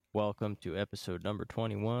Welcome to episode number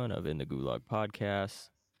 21 of In the Gulag podcast.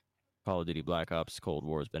 Call of Duty Black Ops Cold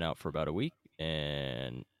War has been out for about a week,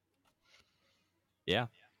 and yeah.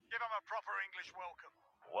 Give him a proper English welcome.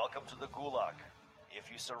 Welcome to the Gulag.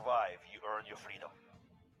 If you survive, you earn your freedom.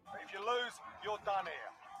 If you lose, you're done here.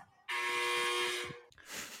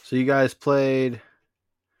 So you guys played...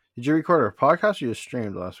 Did you record our podcast or you just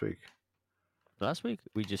streamed last week? Last week,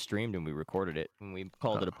 we just streamed and we recorded it, and we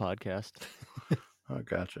called it a podcast. Oh,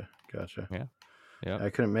 gotcha. Yeah. I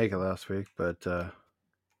couldn't make it last week, but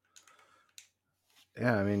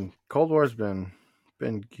yeah, I mean, Cold War's been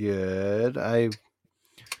good. A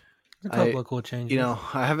couple of cool changes. You know,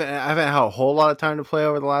 I haven't had a whole lot of time to play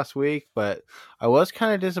over the last week, but I was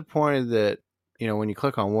kind of disappointed that, you know, when you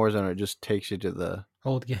click on Warzone, it just takes you to the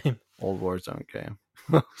old game, old Warzone game.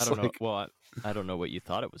 I don't know. Well, I don't know what you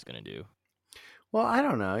thought it was going to do. Well, I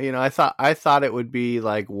don't know. You know, I thought it would be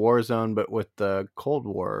like Warzone, but with the Cold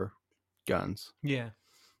War guns. Yeah,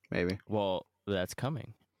 maybe. Well, that's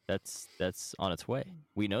coming. That's on its way.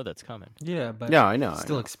 We know that's coming. Yeah, but no, I know.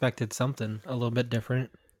 Still expected something a little bit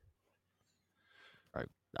different.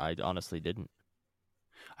 I honestly didn't.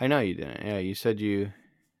 I know you didn't. Yeah, you said you.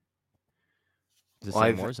 It's the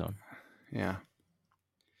same Warzone. Yeah.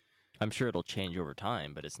 I'm sure it'll change over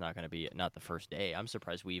time, but it's not going to be not the first day. I'm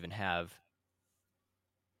surprised we even have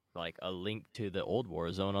like a link to the old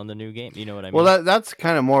Warzone on the new game. You know what I mean? Well, that's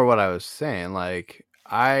kind of more what I was saying. Like,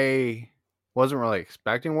 I wasn't really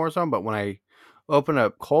expecting Warzone, but when I opened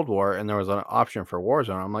up Cold War and there was an option for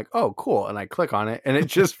Warzone, I'm like, oh, cool. And I click on it and it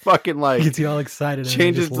just fucking like gets you all excited.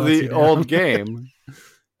 Changes to the old game.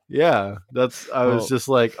 Yeah, I was just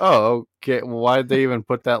like, oh, okay. Well, why did they even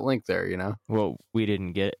put that link there? You know? Well, we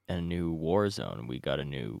didn't get a new Warzone. We got a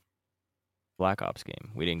new Black Ops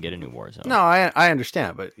game. We didn't get a new Warzone. No, I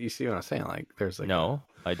understand, but you see what I'm saying? Like, there's like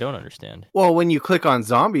I don't understand. Well, when you click on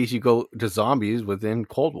zombies, you go to zombies within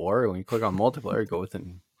Cold War. When you click on multiplayer, you go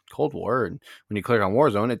within Cold War, and when you click on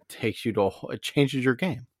Warzone, it changes your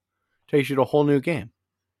game. It takes you to a whole new game.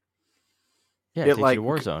 Yeah, it takes you to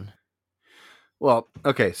Warzone. Well,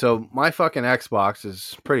 okay, so my fucking Xbox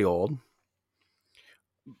is pretty old.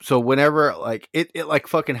 So whenever like it like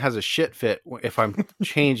fucking has a shit fit if I'm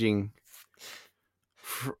changing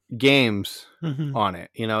games on it.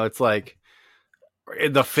 You know, it's like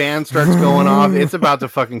the fan starts going off. It's about to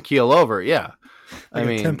fucking keel over. Yeah.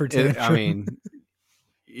 Like I mean,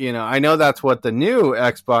 you know, I know that's what the new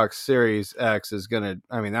Xbox Series X is going to,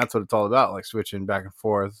 I mean, that's what it's all about. Like switching back and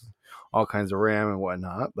forth, all kinds of RAM and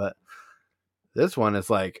whatnot. But this one is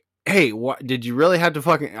like, hey, what did you really have to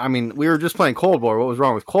fucking, I mean, we were just playing Cold War. What was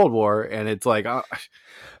wrong with Cold War? And it's like, I'm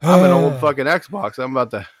an old fucking Xbox. I'm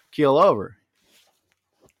about to keel over.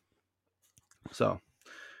 So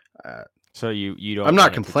you don't. I'm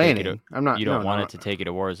not complaining. You don't want it to take you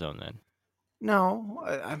to Warzone then? No,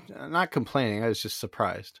 I'm not complaining. I was just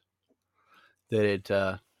surprised that it.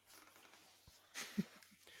 I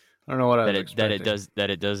don't know what I was expecting. That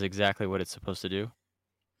it does exactly what it's supposed to do.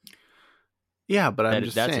 Yeah, but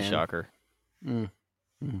that's a shocker.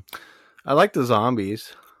 I like the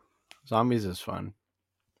zombies. Zombies is fun.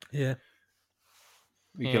 Yeah,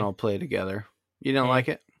 we can all play together. You don't like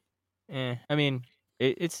it? I mean,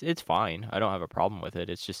 it's fine. I don't have a problem with it.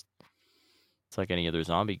 It's like any other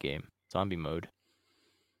zombie game, zombie mode.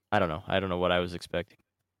 I don't know what I was expecting.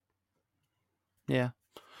 Yeah,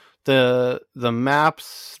 the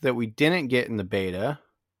maps that we didn't get in the beta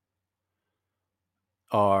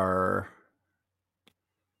are,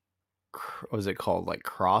 what was it called? Like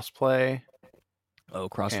crossplay? Oh,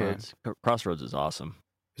 Crossroads. Crossroads is awesome.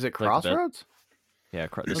 Is it Crossroads? Yeah,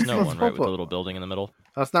 the snow one, right, with the little building in the middle.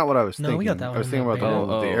 That's not what I was thinking. No, we got that one. I was thinking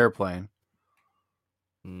about the airplane.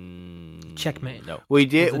 Checkmate. No, we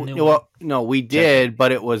did. No, we did,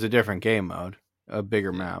 but it was a different game mode, a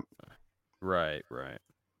bigger map. Right.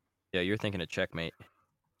 Yeah, you're thinking of Checkmate.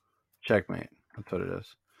 Checkmate. That's what it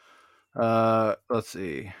is. Let's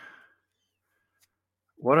see.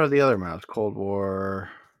 What are the other maps? Cold War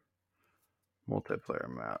multiplayer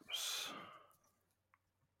maps.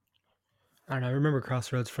 I don't know. I remember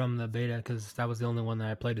Crossroads from the beta because that was the only one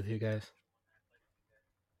that I played with you guys.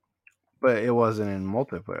 But it wasn't in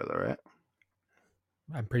multiplayer, though, right?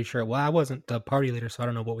 I'm pretty sure. Well, I wasn't the party leader, so I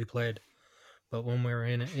don't know what we played. But when we were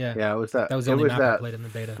in it, yeah. Yeah, it was that. That was the only map I played in the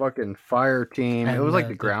beta. Fucking fire team. And it was like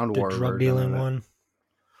the ground war drug dealing one,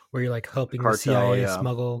 where you're like helping the CIA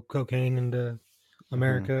smuggle cocaine into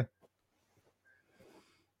America.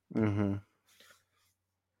 Mm-hmm.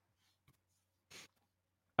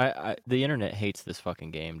 The internet hates this fucking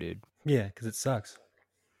game, dude. Yeah, because it sucks.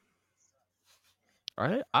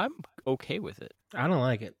 I'm okay with it. I don't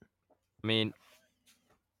like it. I mean,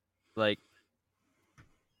 like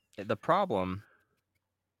the problem.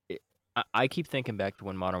 I keep thinking back to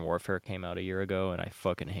when Modern Warfare came out a year ago, and I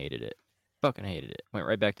fucking hated it. Fucking hated it. Went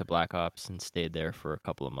right back to Black Ops and stayed there for a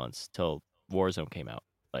couple of months till Warzone came out,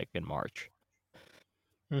 like in March.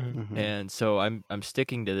 Mhm. And so I'm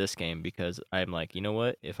sticking to this game because I'm like, you know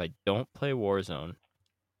what? If I don't play Warzone,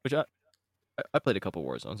 which I played a couple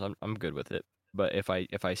Warzones, I'm good with it. But if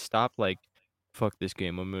I stop like, fuck this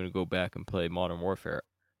game, I'm gonna go back and play Modern Warfare.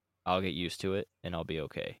 I'll get used to it and I'll be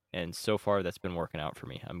okay. And so far that's been working out for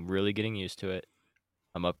me. I'm really getting used to it.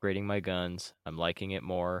 I'm upgrading my guns. I'm liking it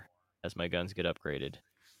more as my guns get upgraded,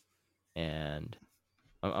 and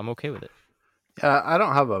I'm okay with it. Yeah, I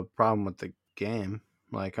don't have a problem with the game.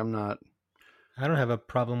 Like, I'm not. I don't have a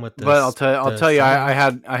problem with this. But I'll tell you, I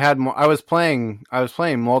had more. I was playing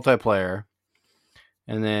multiplayer,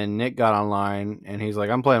 and then Nick got online, and he's like,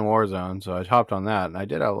 "I'm playing Warzone," so I hopped on that, and I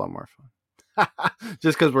did have a lot more fun.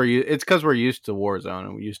 Just because we're used to Warzone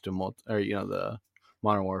and we're used to the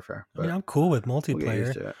Modern Warfare. I mean, I'm cool with we'll get used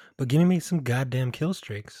multiplayer, to it. but giving me some goddamn kill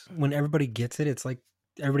streaks. When everybody gets it, it's like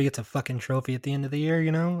everybody gets a fucking trophy at the end of the year,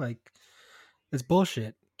 you know? Like, it's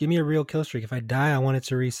bullshit. Give me a real kill streak. If I die, I want it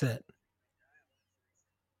to reset.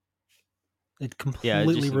 It completely Yeah, it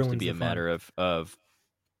just seems ruins to be the a fun. matter of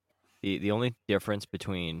the only difference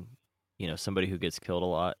between somebody who gets killed a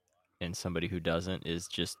lot and somebody who doesn't is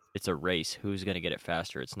just it's a race. Who's going to get it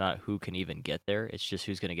faster? It's not who can even get there. It's just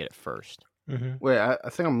who's going to get it first. Mm-hmm. Wait, I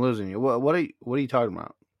think I'm losing you. What are you talking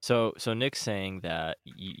about? So Nick's saying that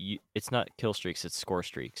it's not kill streaks, it's score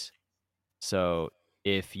streaks. So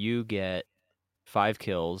if you get 5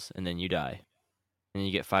 kills and then you die, and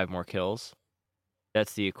you get 5 more kills,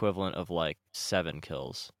 that's the equivalent of like 7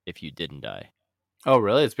 kills if you didn't die. Oh,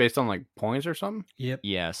 really? It's based on like points or something? Yep.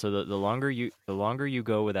 Yeah. So the longer you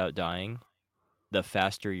go without dying, the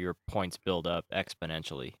faster your points build up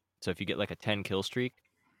exponentially. So if you get like a 10 kill streak,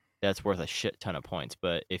 that's worth a shit ton of points.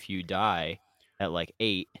 But if you die at like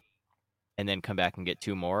 8 and then come back and get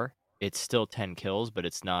 2 more, it's still 10 kills, but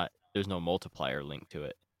it's not. There's no multiplier linked to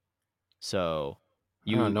it. So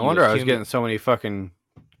No wonder I was getting so many fucking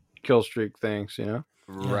kill streak things,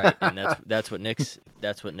 Right, and that's what Nick's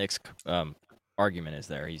argument is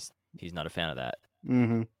there. He's not a fan of that.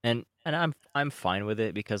 Mm-hmm. And I'm fine with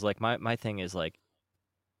it because like my thing is like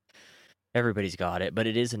everybody's got it, but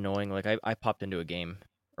it is annoying. Like I popped into a game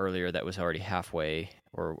earlier that was already halfway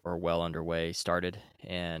or well underway started,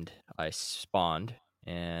 and I spawned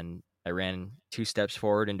and I ran 2 steps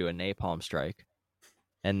forward into a napalm strike,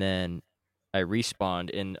 and then I respawned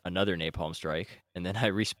in another napalm strike, and then I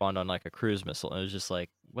respawned on like a cruise missile. And it was just like,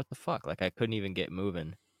 what the fuck? Like I couldn't even get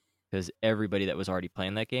moving because everybody that was already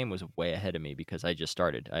playing that game was way ahead of me because I just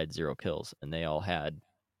started. I had 0 kills, and they all had,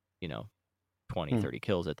 20, 30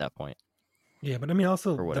 kills at that point. Yeah, but I mean,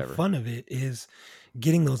 also Or the whatever. fun of it is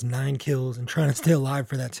getting those 9 kills and trying to stay alive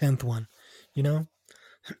for that 10th one. You know,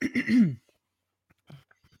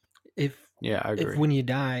 if I agree. if when you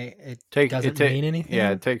die, it doesn't mean anything.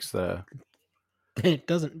 Yeah, it takes the. It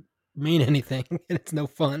doesn't mean anything, and it's no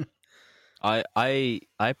fun. I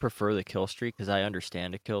prefer the kill streak because I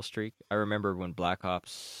understand a kill streak. I remember when Black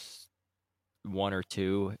Ops 1 or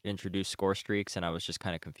 2 introduced score streaks, and I was just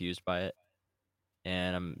kind of confused by it.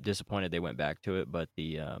 And I'm disappointed they went back to it, but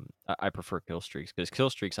I prefer kill streaks because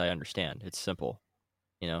kill streaks I understand. It's simple,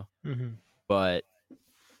 Mm-hmm. But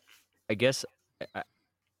I guess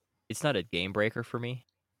it's not a game breaker for me.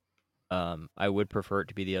 I would prefer it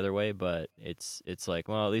to be the other way, but it's like,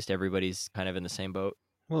 well, at least everybody's kind of in the same boat.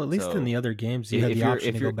 Well, at least in the other games, you have the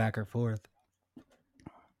option to go back or forth.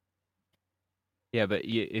 Yeah, but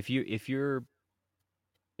if you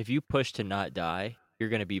push to not die, you're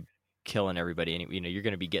gonna be killing everybody. You're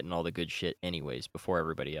gonna be getting all the good shit anyways before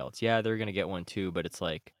everybody else. Yeah, they're gonna get one too, but it's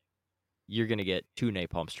like you're gonna get 2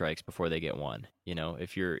 napalm strikes before they get 1.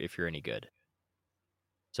 If you're any good.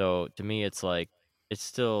 So to me, it's like it's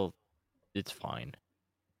fine.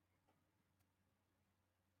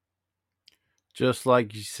 Just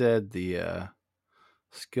like you said, the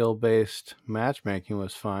skill-based matchmaking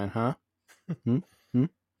was fine, huh? You'll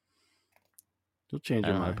change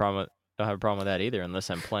your mind. Don't have a problem with that either, unless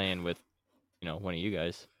I'm playing with, one of you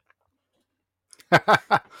guys.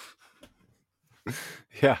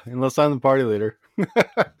 Yeah, unless I'm the party leader.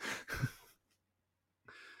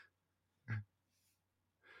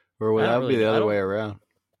 Or would that be the other way around?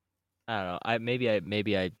 I don't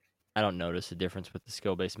know. I don't notice a difference with the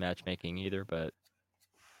skill-based matchmaking either, but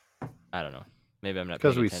I don't know. Maybe I'm not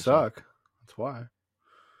because paying we attention. suck. That's why.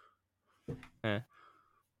 I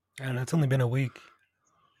don't know. It's only been a week.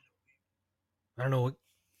 I don't know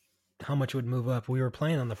how much it would move up. We were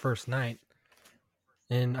playing on the first night,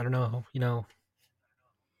 and I don't know,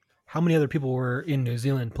 how many other people were in New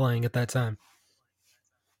Zealand playing at that time?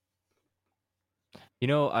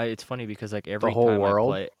 It's funny because like The every whole time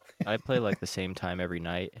world. I play like the same time every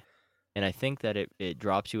night, and I think that it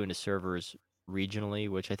drops you into servers regionally,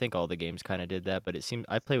 which I think all the games kind of did that. But it seemed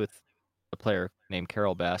I play with a player named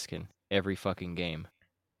Carol Baskin every fucking game.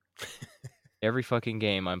 Every fucking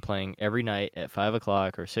game I'm playing every night at 5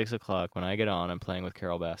 o'clock or 6 o'clock when I get on. I'm playing with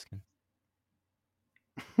Carol Baskin.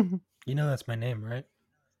 You know that's my name, right?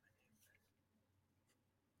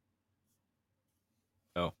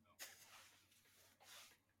 Oh,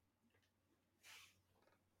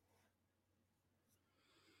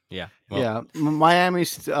 yeah. Well, Yeah,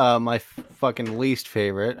 Miami's my fucking least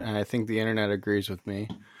favorite, and I think the internet agrees with me.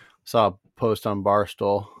 Saw a post on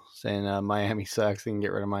Barstool saying Miami sucks. They can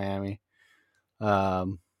get rid of Miami.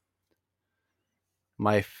 Um,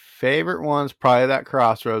 my favorite one's probably that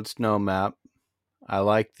Crossroads snow map. I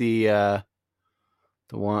like the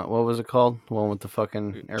one. What was it called? The one with the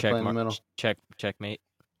fucking airplane in the middle. Checkmate.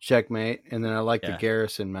 Checkmate, and then I like the Yeah.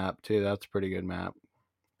 Garrison map too. That's a pretty good map.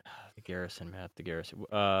 The Garrison map. The Garrison.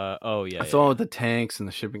 Oh yeah. That's the one with the tanks and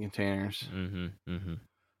the shipping containers. Mm-hmm. Mm-hmm.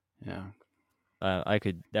 Yeah.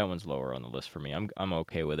 That one's lower on the list for me. I'm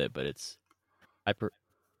okay with it, but it's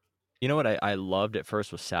you know what I loved at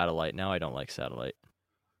first was Satellite. Now I don't like Satellite.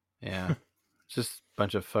 Yeah. It's just a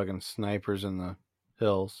bunch of fucking snipers in the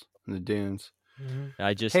hills and the dunes.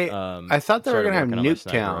 I just Hey, I thought they were gonna have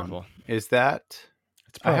Nuketown. Is that?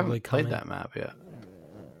 It's I probably haven't coming. played that map yet.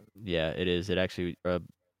 Yeah, it is. It actually a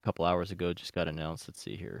couple hours ago just got announced. Let's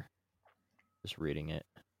see here. Just reading it.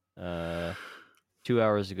 2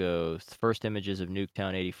 hours ago, first images of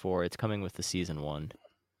Nuketown 84. It's coming with the season 1.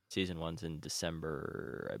 Season 1's in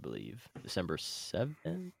December, I believe. December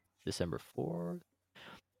 7th? December 4th?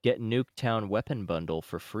 Get Nuketown weapon bundle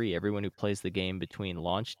for free. Everyone who plays the game between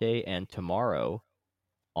launch day and tomorrow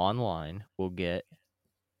online will get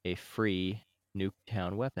a free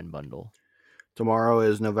Nuketown weapon bundle. Tomorrow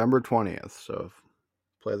is November 20th, so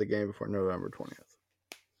play the game before November 20th.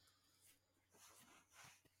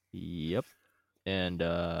 Yep. And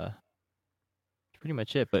that's pretty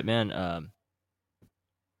much it. But man,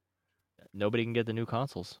 nobody can get the new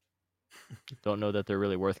consoles. Don't know that they're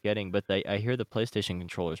really worth getting, but I hear the PlayStation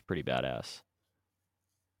controller is pretty badass.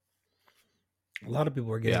 A lot of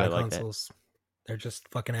people are getting Yeah, the I like that. consoles. They're just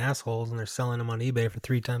fucking assholes, and they're selling them on eBay for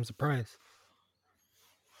 3 times the price.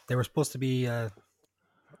 They were supposed to be.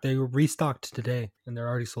 They were restocked today, and they're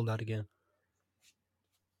already sold out again.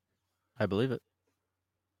 I believe it.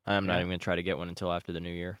 I'm not Yeah. even gonna try to get one until after the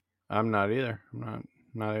new year. I'm not either. I'm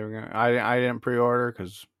not even gonna. I didn't pre-order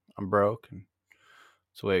because I'm broke, and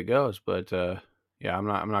it's the way it goes. But yeah, I'm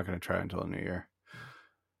not gonna try until the new year.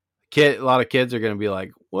 A lot of kids are gonna be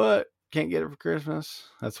like, "What? Can't get it for Christmas?"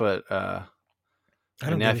 That's what I my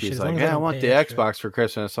don't give a shit, nephew's as like. long as Yeah, I don't want pay the extra. Xbox for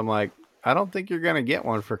Christmas. I'm like, I don't think you're gonna get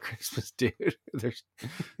one for Christmas, dude.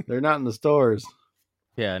 They're not in the stores.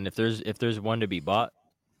 Yeah, and if there's one to be bought,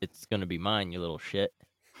 it's gonna be mine, you little shit.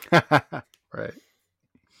 Right.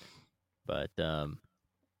 But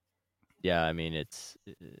yeah, I mean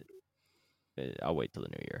I'll wait till the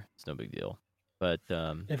new year. It's no big deal. But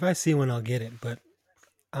If I see one, I'll get it, but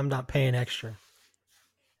I'm not paying extra.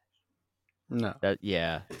 No.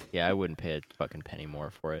 yeah, I wouldn't pay a fucking penny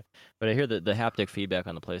more for it. But I hear that the haptic feedback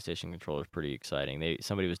on the PlayStation controller is pretty exciting.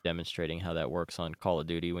 Somebody was demonstrating how that works on Call of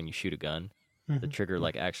Duty when you shoot a gun. The trigger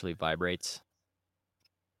like actually vibrates.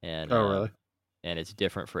 And Oh, really? and it's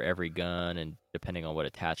different for every gun and depending on what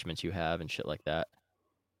attachments you have and shit like that.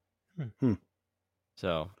 Hmm.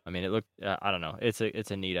 So, I mean, it looked I don't know. It's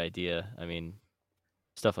a neat idea. I mean,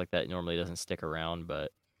 stuff like that normally doesn't stick around,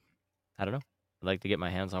 but I don't know. I'd like to get my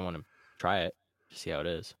hands on one and try it, see how it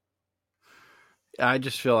is. I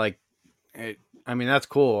just feel like I mean, that's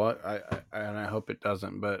cool. And I hope it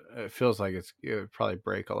doesn't, but it feels like it would probably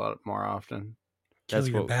break a lot more often. Kill That's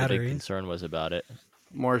your what the big batteries. concern was about it.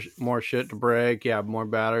 More shit to break. Yeah, more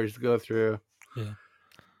batteries to go through.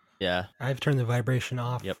 Yeah. I've turned the vibration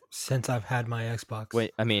off Yep. since I've had my Xbox.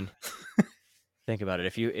 Wait, I mean, think about it.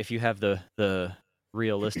 If you have the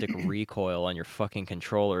realistic recoil on your fucking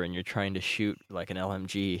controller and you're trying to shoot like an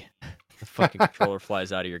LMG, the fucking controller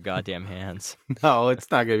flies out of your goddamn hands. No, it's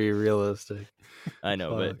not gonna be realistic. I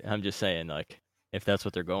know, Fuck. but I'm just saying, like, if that's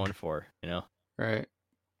what they're going for, you know, Right.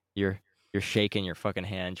 you're shaking your fucking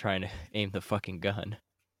hand trying to aim the fucking gun.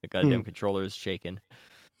 The goddamn controller is shaking.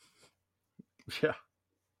 Yeah.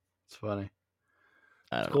 It's funny.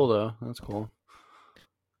 I don't It's know. cool though. That's cool.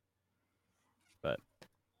 But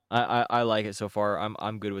I like it so far.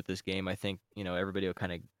 I'm good with this game. I think everybody will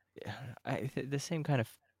kind of the same kind of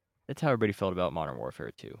That's how everybody felt about Modern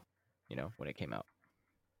Warfare 2, you know, when it came out.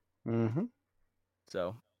 Mm-hmm.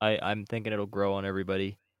 So I'm thinking it'll grow on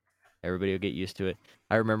everybody. Everybody will get used to it.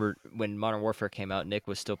 I remember when Modern Warfare came out, Nick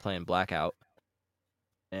was still playing Blackout,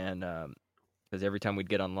 and because every time we'd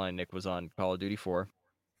get online, Nick was on Call of Duty 4,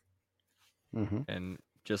 Mm-hmm. and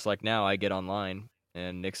just like now, I get online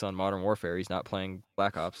and Nick's on Modern Warfare. He's not playing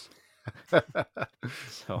Black Ops,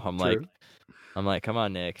 so I'm True. like, come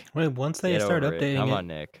on, Nick, Wait, once they get start over it. updating Come it, on,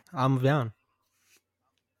 Nick. I'm down.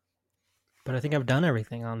 But I think I've done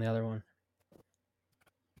everything on the other one.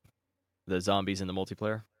 The zombies in the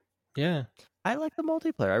multiplayer. Yeah, I like the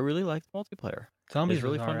multiplayer. I really like the multiplayer. zombies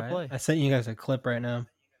really was fun to alright. play. I sent you guys a clip right now.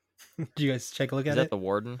 Did you guys check a look Is at that it? the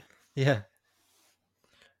Warden? Yeah.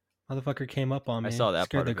 Motherfucker came up on me. I saw that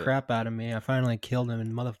scared part the of it. crap out of me. I finally killed him,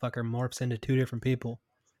 and motherfucker morphs into 2 different people.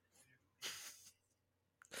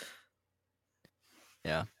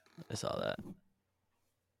 Yeah, I saw that.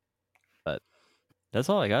 But that's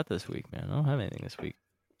all I got this week, man. I don't have anything this week.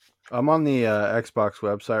 I'm on the Xbox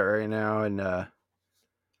website right now, and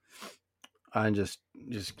I'm just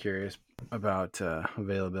curious about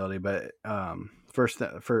availability. But first,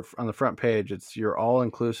 on the front page, it's your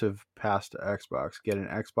all-inclusive pass to Xbox. Get an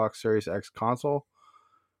Xbox Series X console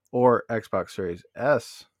or Xbox Series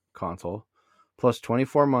S console, plus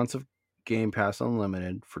 24 months of Game Pass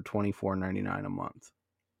Unlimited for $24.99 a month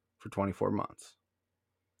for 24 months.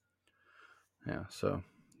 Yeah, so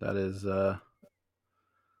that is a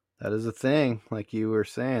thing, like you were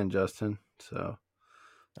saying, Justin. So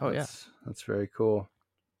that's very cool.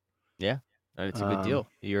 Yeah, it's a good deal.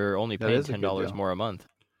 You're only that paying is a good $10 deal. more a month.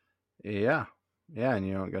 Yeah, and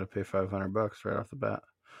you don't got to pay $500 right off the bat.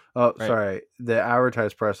 Oh, Right. sorry. The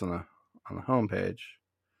advertised price on the homepage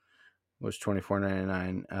was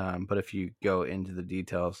 $24.99. But if you go into the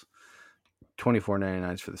details,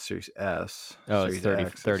 $24.99 is for the Series S. Oh, it's Series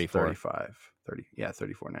X is 34.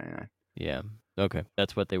 $34.99. Yeah. Okay,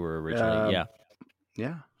 that's what they were originally. Yeah.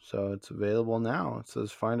 Yeah, so it's available now. It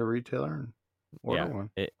says find a retailer and order Yeah. one.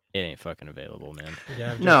 It ain't fucking available, man.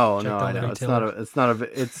 Yeah, I've No, checked I on the know it's retailers. not.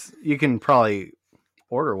 It's you can probably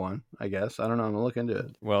order one. I guess I don't know. I'm gonna look into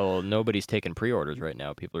it. Well, nobody's taking pre-orders right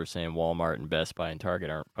now. People are saying Walmart and Best Buy and Target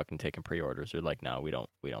aren't fucking taking pre-orders. They're like, no, we don't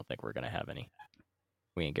think we're gonna have any.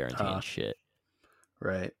 We ain't guaranteeing shit.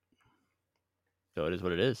 Right. So it is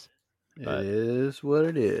what it is. But- It is what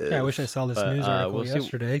it is. Yeah, I wish I saw this But, news article we'll see-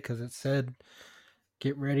 yesterday because it said,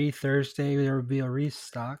 "Get ready, Thursday there will be a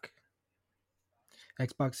restock.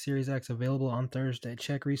 Xbox Series X available on Thursday.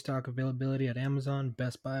 Check restock availability at Amazon,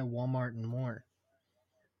 Best Buy, Walmart, and more."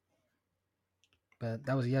 But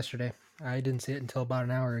that was yesterday. I didn't see it until about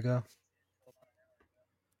an hour ago.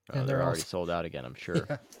 And they're they're all already sold out again, I'm sure.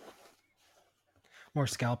 Yeah. More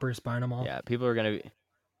scalpers buying them all. Yeah, people are gonna be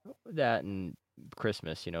that and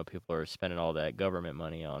Christmas. You know, people are spending all that government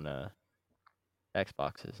money on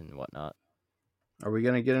Xboxes and whatnot. Are we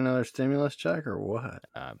gonna get another stimulus check or what?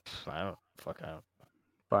 I don't.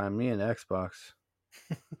 Buy me an Xbox.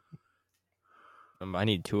 I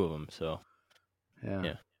need 2 of them, so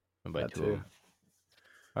Yeah. I'll buy that 2 of too. them.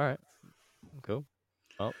 All right, cool.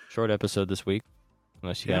 Well, short episode this week,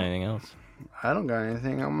 unless you got Yeah. anything else. I don't got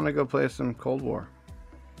anything. I'm gonna go play some Cold War.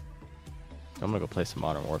 I'm gonna go play some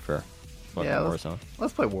Modern Warfare. Fucking Yeah, Warzone.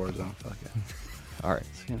 Let's play Warzone. Fuck it. All right,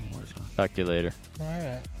 Let's get in Warzone. talk to you later. All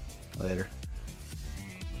right. Later.